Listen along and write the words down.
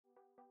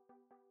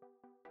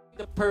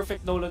the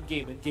perfect Nolan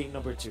game in game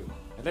number 2.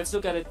 And let's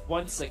look at it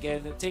once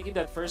again, taking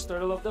that first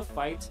turtle of the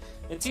fight.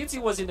 And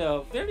TNC was in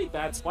a very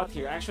bad spot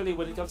here. Actually,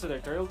 when it comes to their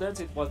turtle dance,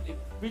 it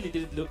really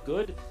didn't look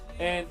good.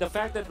 And the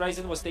fact that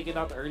Ryzen was taken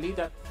out early,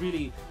 that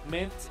really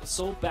meant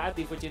so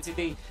badly for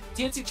TNC.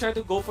 TNC tried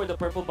to go for the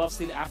purple buff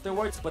steal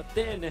afterwards, but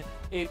then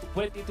it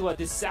went into a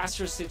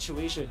disastrous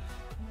situation.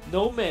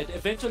 Nomad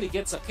eventually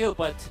gets a kill,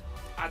 but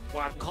at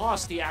what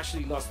cost? He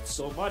actually lost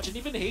so much. And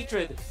even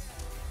Hatred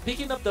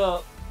picking up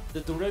the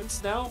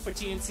Durance now for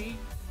TNC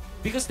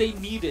because they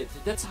need it.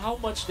 That's how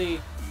much they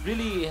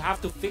really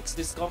have to fix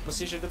this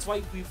composition. That's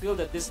why we feel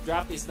that this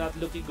draft is not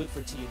looking good for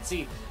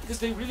TNC, because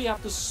they really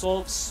have to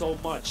solve so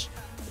much.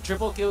 A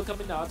triple kill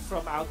coming out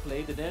from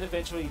Outplayed, and then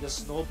eventually the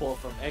snowball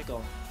from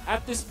Echo.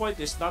 At this point,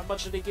 there's not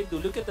much that they can do.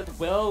 Look at that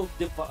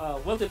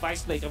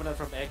well-devised play coming out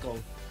from Echo,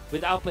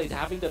 with Outplayed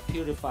having the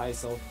Purify,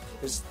 so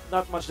there's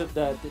not much that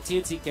the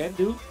TNC can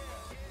do.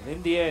 And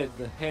in the end,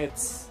 the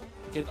Heads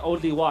can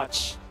only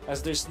watch,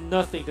 as there's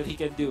nothing that he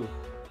can do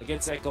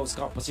against Echo's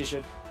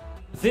composition.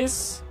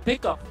 This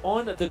pickup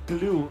on the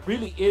glue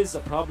really is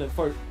a problem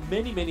for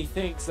many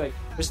things. Like,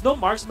 there's no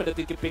marksman that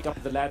you can pick up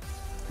in the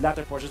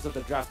latter portions of the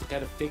draft to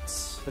kind of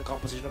fix the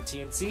composition of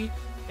TNC,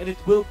 and it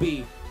will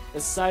be a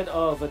side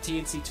of a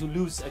TNC to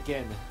lose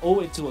again,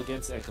 0-2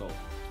 against Echo.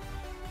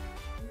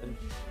 And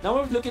now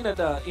we're looking at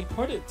the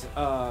important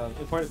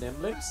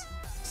emblems.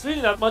 It's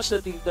really not much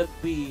that is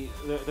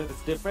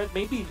different.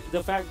 Maybe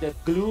the fact that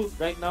Glue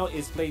right now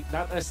is played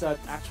not as an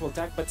actual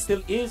tank, but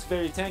still is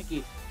very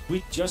tanky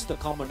with just a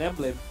common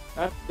emblem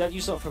that you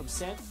saw from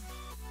Sen.